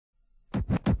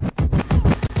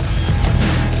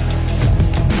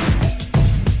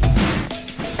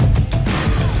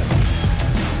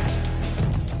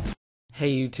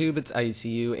Hey YouTube, it's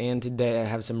ICU, and today I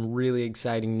have some really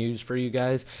exciting news for you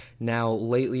guys. Now,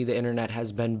 lately the internet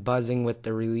has been buzzing with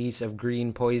the release of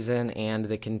Green Poison and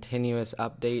the continuous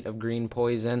update of Green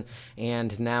Poison,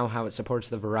 and now how it supports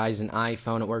the Verizon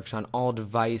iPhone. It works on all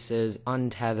devices,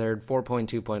 untethered,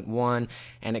 4.2.1,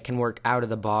 and it can work out of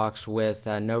the box with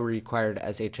no required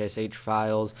SSH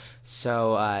files,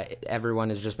 so everyone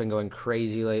has just been going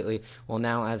crazy lately. Well,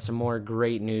 now I have some more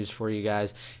great news for you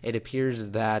guys. It appears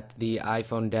that the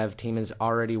iPhone dev team is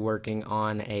already working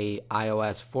on a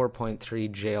iOS 4.3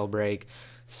 jailbreak.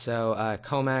 So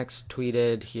Comex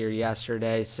tweeted here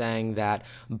yesterday saying that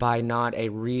by not a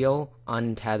real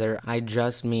untether, I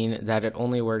just mean that it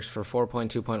only works for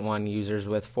 4.2.1 users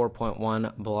with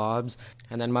 4.1 blobs.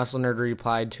 And then Muscle Nerd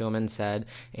replied to him and said,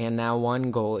 and now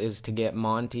one goal is to get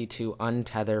Monty to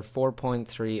untether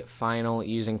 4.3 final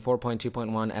using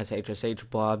 4.2.1 SSH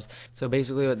blobs. So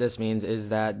basically what this means is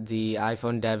that the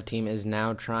iPhone dev team is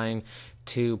now trying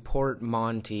to port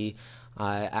Monty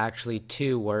actually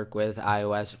to work with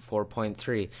iOS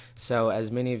 4.3. So as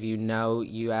many of you know,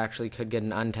 you actually could get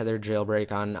an untethered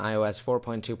jailbreak on iOS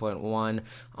 4.2.1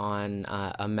 on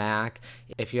a Mac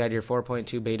if you had your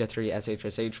 4.2 beta 3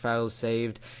 SSH files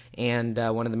saved. And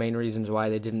one of the main reasons why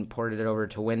they didn't port it over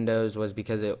to Windows was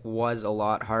because it was a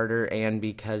lot harder, and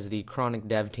because the Chronic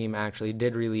dev team actually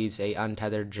did release a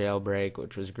untethered jailbreak,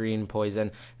 which was Green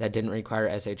Poison, that didn't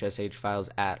require SSH files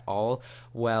at all.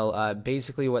 Well,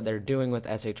 basically what they're doing with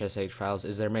SSH files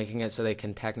is they're making it so they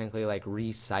can technically like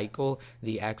recycle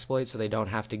the exploit, so they don't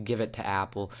have to give it to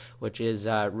Apple, which is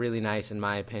really nice in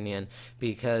my opinion,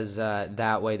 because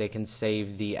that way they can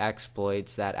save the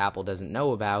exploits that Apple doesn't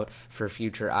know about for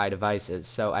future devices.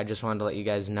 So I just wanted to let you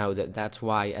guys know that that's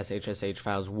why SSH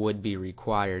files would be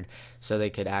required, so they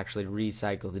could actually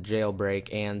recycle the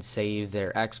jailbreak and save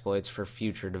their exploits for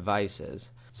future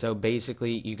devices. So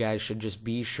basically, you guys should just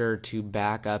be sure to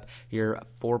back up your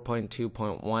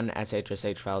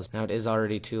 4.2.1 SSH files. Now, it is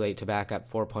already too late to back up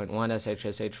 4.1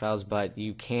 SSH files, but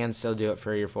you can still do it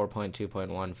for your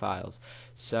 4.2.1 files.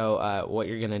 So what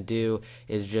you're going to do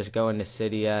is just go into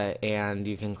Cydia, and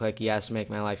you can click yes, make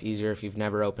my life easier if you've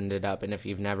never opened it up and if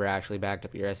you've never actually backed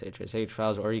up your SSH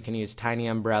files, or you can use Tiny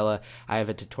Umbrella. I have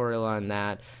a tutorial on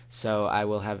that, so I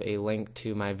will have a link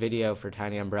to my video for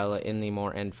Tiny Umbrella in the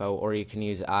more info, or you can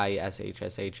use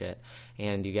iSSH it,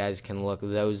 and you guys can look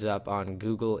those up on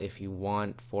Google if you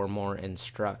want for more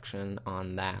instruction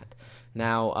on that.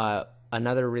 Now,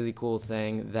 another really cool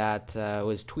thing that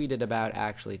was tweeted about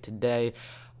actually today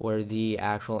were the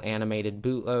actual animated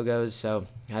boot logos. So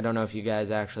I don't know if you guys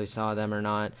actually saw them or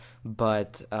not,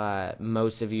 but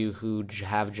most of you who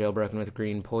have jailbroken with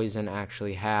Green Poison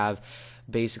actually have.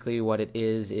 Basically what it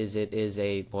is it is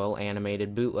a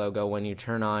animated boot logo. When you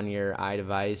turn on your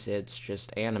iDevice, it's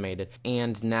just animated,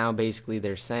 and now basically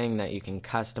they're saying that you can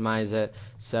customize it.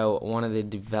 So one of the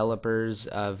developers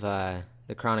of the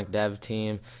Chronic dev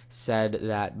team said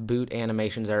that boot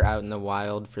animations are out in the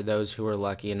wild for those who are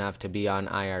lucky enough to be on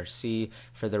IRC.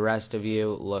 For the rest of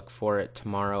you, look for it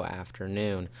tomorrow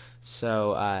afternoon.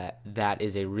 So that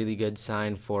is a really good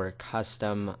sign for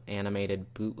custom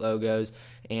animated boot logos,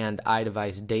 and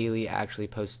iDevice Daily actually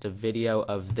posted a video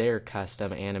of their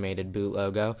custom animated boot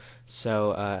logo.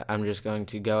 So I'm just going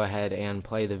to go ahead and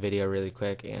play the video really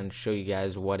quick and show you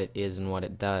guys what it is and what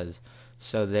it does.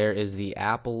 So there is the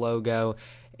Apple logo,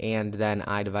 and then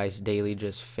iDevice Daily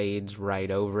just fades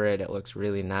right over it. It looks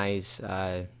really nice.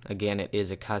 Again, it is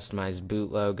a customized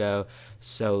boot logo.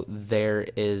 So there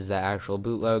is the actual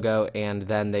boot logo, and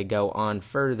then they go on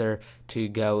further to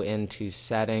go into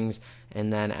settings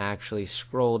and then actually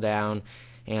scroll down,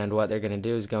 and what they're going to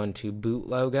do is go into boot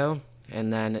logo,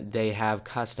 and then they have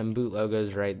custom boot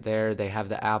logos right there. They have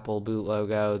the Apple boot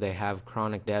logo, they have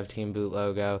Chronic Dev Team boot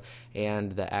logo,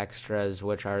 and the extras,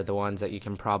 which are the ones that you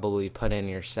can probably put in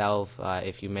yourself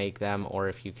if you make them, or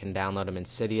if you can download them in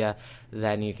Cydia,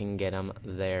 then you can get them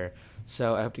there.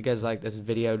 So I hope you guys like this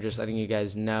video, just letting you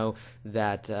guys know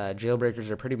that jailbreakers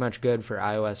are pretty much good for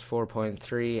iOS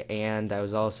 4.3, and I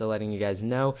was also letting you guys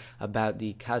know about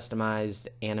the customized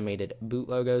animated boot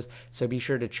logos. So be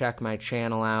sure to check my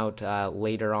channel out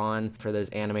later on for those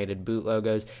animated boot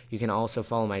logos. You can also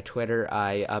follow my Twitter.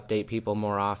 I update people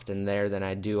more often there than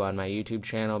I do on my YouTube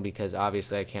channel, because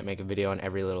obviously I can't make a video on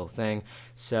every little thing.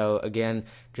 So again,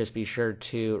 just be sure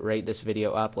to rate this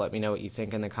video up, let me know what you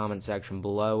think in the comment section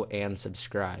below, and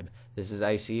subscribe. This is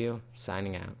ICU,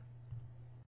 signing out.